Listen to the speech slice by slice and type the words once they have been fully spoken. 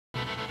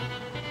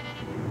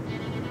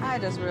I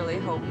just really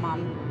hope,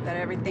 Mom, that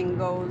everything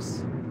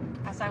goes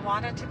as I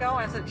want it to go,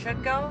 as it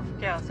should go.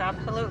 Yes,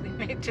 absolutely,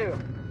 me too.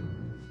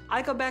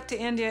 I go back to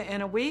India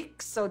in a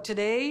week, so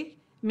today,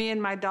 me and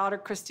my daughter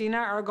Christina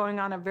are going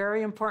on a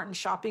very important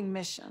shopping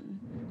mission.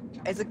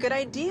 It's a good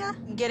idea,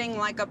 getting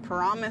like a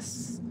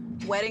promise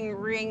wedding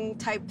ring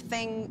type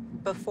thing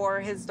before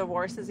his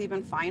divorce is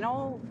even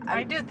final.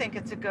 I do think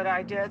it's a good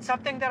idea. It's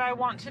something that I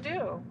want to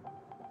do.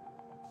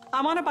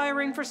 I want to buy a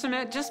ring for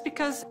Sumit just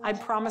because I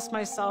promised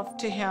myself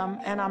to him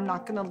and I'm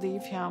not going to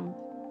leave him.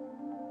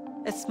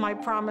 It's my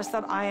promise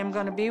that I am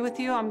going to be with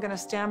you, I'm going to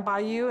stand by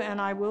you,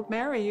 and I will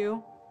marry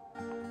you.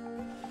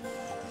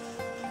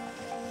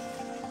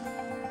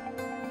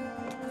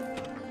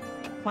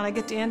 When I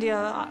get to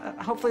India,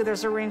 hopefully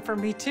there's a ring for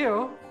me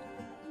too.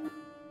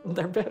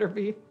 There better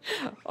be.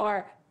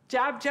 Or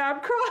jab,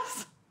 jab,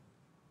 cross.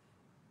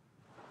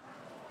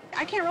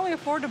 I can't really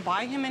afford to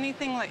buy him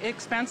anything like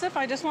expensive.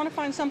 I just want to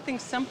find something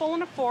simple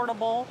and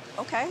affordable.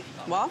 Okay,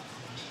 well,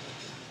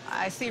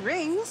 I see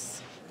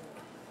rings.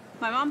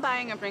 My mom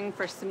buying a ring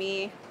for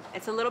me,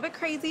 it's a little bit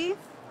crazy.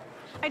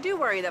 I do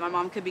worry that my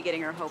mom could be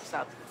getting her hopes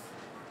up.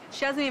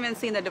 She hasn't even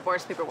seen the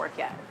divorce paperwork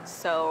yet,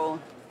 so...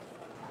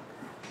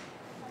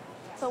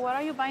 So what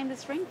are you buying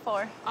this ring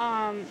for?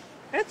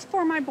 It's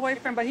for my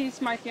boyfriend, but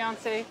he's my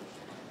fiance,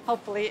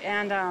 hopefully,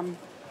 and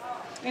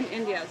in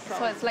India.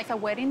 So it's like a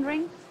wedding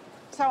ring?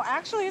 So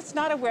actually, it's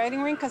not a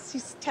wedding ring because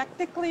he's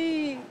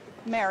technically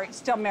married,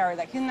 still married.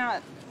 Like he's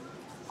not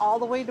all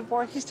the way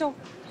divorced.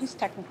 He's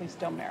technically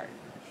still married.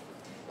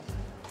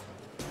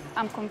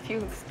 I'm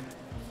confused.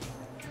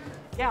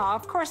 Yeah,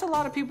 of course, a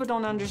lot of people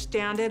don't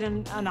understand it,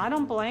 and I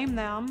don't blame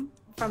them.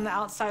 From the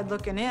outside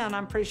looking in,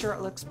 I'm pretty sure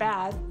it looks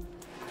bad.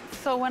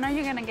 So when are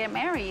you gonna get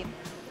married?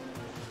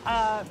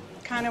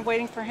 Kind of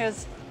waiting for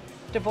his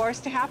divorce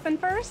to happen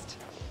first,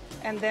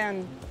 and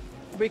then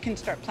we can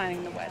start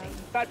planning the wedding.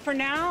 But for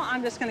now,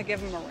 I'm just gonna give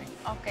him a ring.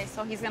 Okay,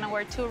 so he's gonna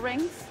wear 2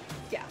 rings?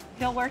 Yeah,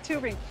 he'll wear 2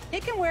 rings. He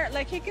can wear it,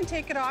 like he can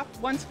take it off.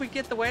 Once we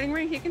get the wedding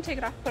ring, he can take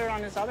it off, put it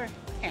on his other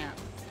hand.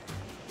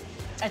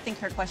 I think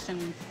her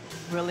question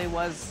really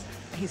was,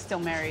 he's still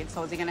married,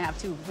 so is he gonna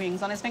have 2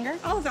 rings on his finger?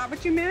 Oh, is that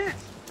what you meant?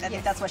 I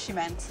think that's what she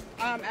meant.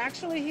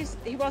 Actually,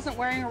 he wasn't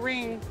wearing a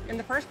ring in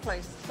the first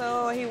place.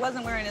 So he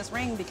wasn't wearing his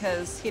ring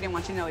because he didn't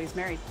want you to know he's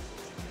married.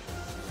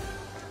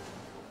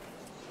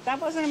 That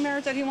wasn't a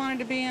marriage that he wanted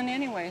to be in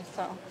anyway,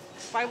 so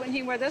why wouldn't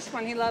he wear this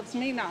one? He loves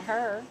me, not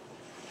her.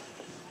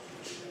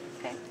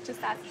 Okay,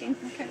 just asking.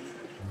 Okay.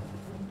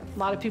 A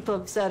lot of people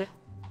have said,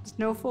 "There's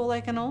no fool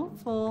like an old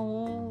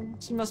fool.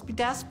 She must be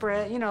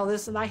desperate." You know,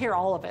 this, and I hear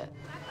all of it.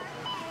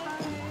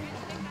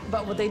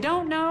 But what they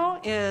don't know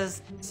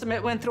is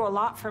Sumit went through a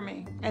lot for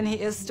me, and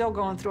he is still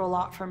going through a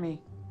lot for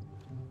me.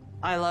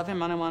 I love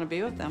him and I want to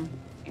be with him,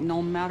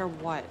 no matter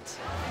what.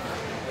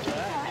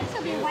 This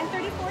will be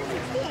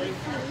 $134.68,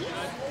 please.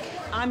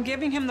 I'm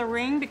giving him the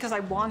ring because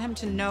I want him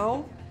to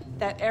know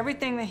that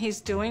everything that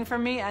he's doing for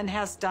me and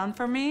has done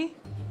for me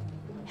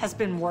has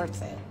been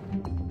worth it.